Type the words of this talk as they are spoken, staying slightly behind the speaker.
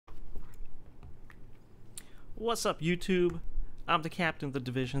What's up, YouTube? I'm the captain of the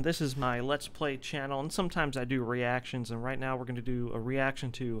division. This is my Let's Play channel, and sometimes I do reactions, and right now we're going to do a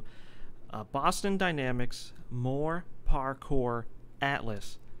reaction to Boston Dynamics More Parkour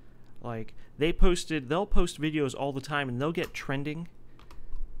Atlas. Like, they'll post videos all the time, and they'll get trending,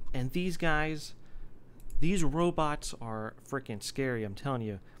 and these guys, these robots are freaking scary, I'm telling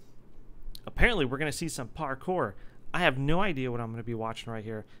you. Apparently, we're going to see some parkour. I have no idea what I'm going to be watching right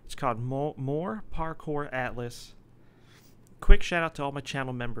here. It's called More Parkour Atlas. Quick shout out to all my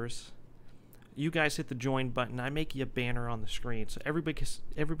channel members. You guys hit the join button. I make you a banner on the screen so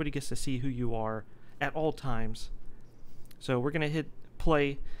everybody gets to see who you are at all times. So we're going to hit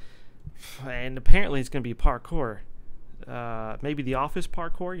play, and apparently it's going to be parkour. Maybe the office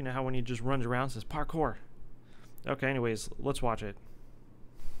parkour. You know how when he just runs around and says parkour. Okay, anyways, let's watch it.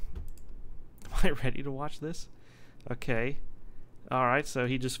 Am I ready to watch this? Okay. Alright, so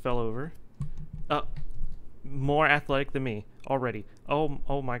he just fell over. More athletic than me already. Oh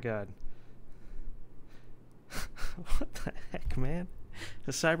my god. What the heck, man?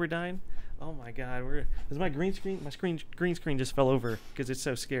 The Cyberdyne? Oh my god. Is my green screen? My green screen just fell over because it's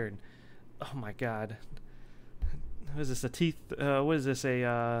so scared. Oh my god. What is this? A teeth? What is this?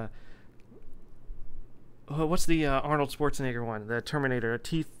 What's the Arnold Schwarzenegger one? The Terminator? A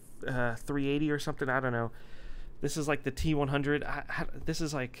teeth 380 or something? I don't know. This is like the T100. This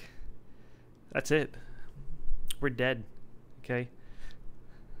is like, that's it. We're dead. Okay?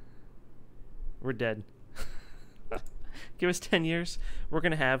 We're dead. Give us 10 years. We're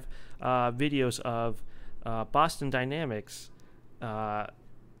going to have videos of Boston Dynamics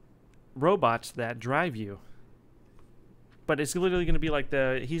robots that drive you. But it's literally going to be like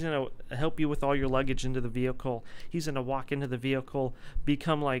he's going to help you with all your luggage into the vehicle. He's going to walk into the vehicle,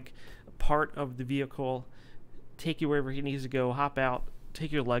 become like part of the vehicle, take you wherever he needs to go, hop out,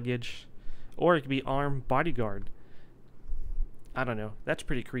 take your luggage, or it could be armed bodyguard. I don't know. That's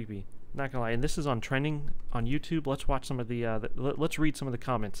pretty creepy. Not gonna lie. And this is on trending on YouTube. Let's watch some of let's read some of the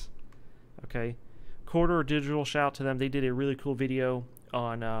comments. Okay, Quarter Digital, shout out to them. They did a really cool video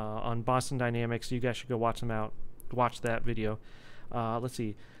on Boston Dynamics. You guys should go watch them out. Watch that video. Let's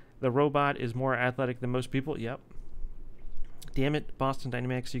see. The robot is more athletic than most people. Yep. Damn it, Boston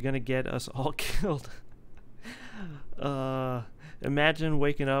Dynamics, you're gonna get us all killed. Imagine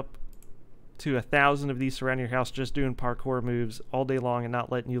waking up to 1,000 of these surrounding your house just doing parkour moves all day long and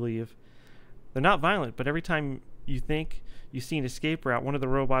not letting you leave. They're not violent, but every time you think you see an escape route, one of the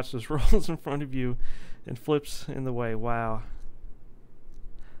robots just rolls in front of you and flips in the way. Wow.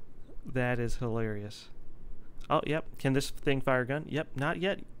 That is hilarious. Oh, yep. Can this thing fire a gun? Yep, not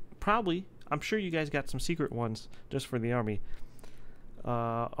yet. Probably. I'm sure you guys got some secret ones just for the army.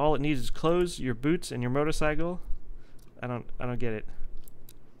 All it needs is clothes, your boots, and your motorcycle. I don't get it.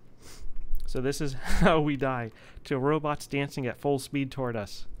 So this is how we die, to robots dancing at full speed toward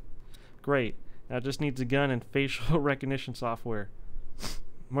us. Great. Now it just needs a gun and facial recognition software.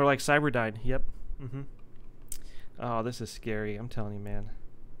 More like Cyberdyne. Yep. Oh, this is scary. I'm telling you, man.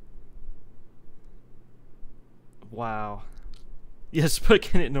 Wow. Yes, but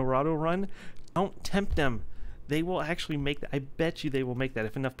can it Naruto run? Don't tempt them. They will actually make that. I bet you they will make that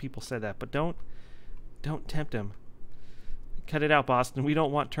if enough people said that. But don't tempt them. Cut it out, Boston. We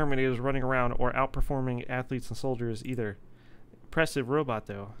don't want Terminators running around or outperforming athletes and soldiers either. Impressive robot,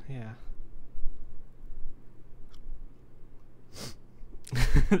 though. Yeah.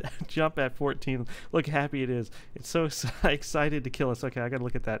 That jump at 14. Look how happy it is. It's so excited to kill us. Okay, I gotta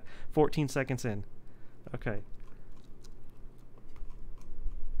look at that. 14 seconds in. Okay.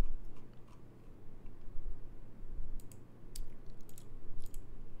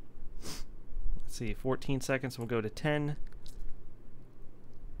 Let's see. 14 seconds. We'll go to 10.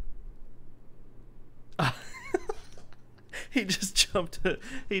 He just jumped.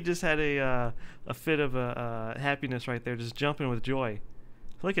 He just had a fit of happiness right there, just jumping with joy.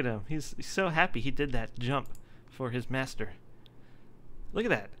 Look at him. He's so happy he did that jump for his master. Look at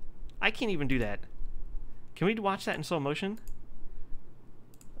that. I can't even do that. Can we watch that in slow motion?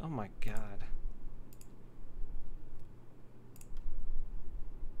 Oh my god.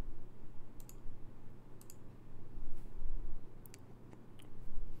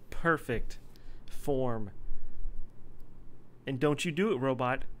 Perfect form. And don't you do it,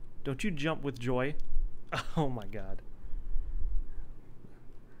 robot. Don't you jump with joy. Oh my god.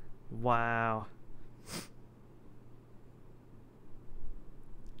 Wow.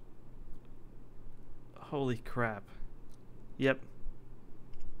 Holy crap. Yep.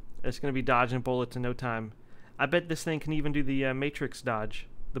 It's going to be dodging bullets in no time. I bet this thing can even do the Matrix dodge.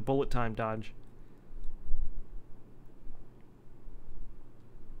 The bullet time dodge.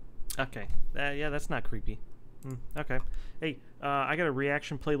 Okay. Yeah, that's not creepy. Okay. Hey, I got a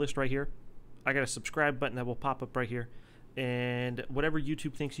reaction playlist right here. I got a subscribe button that will pop up right here. And whatever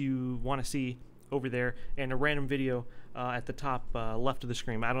YouTube thinks you want to see over there, and a random video at the top left of the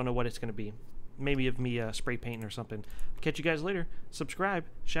screen. I don't know what it's going to be. Maybe of me spray painting or something. Catch you guys later. Subscribe.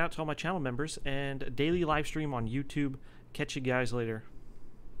 Shout out to all my channel members. And daily live stream on YouTube. Catch you guys later.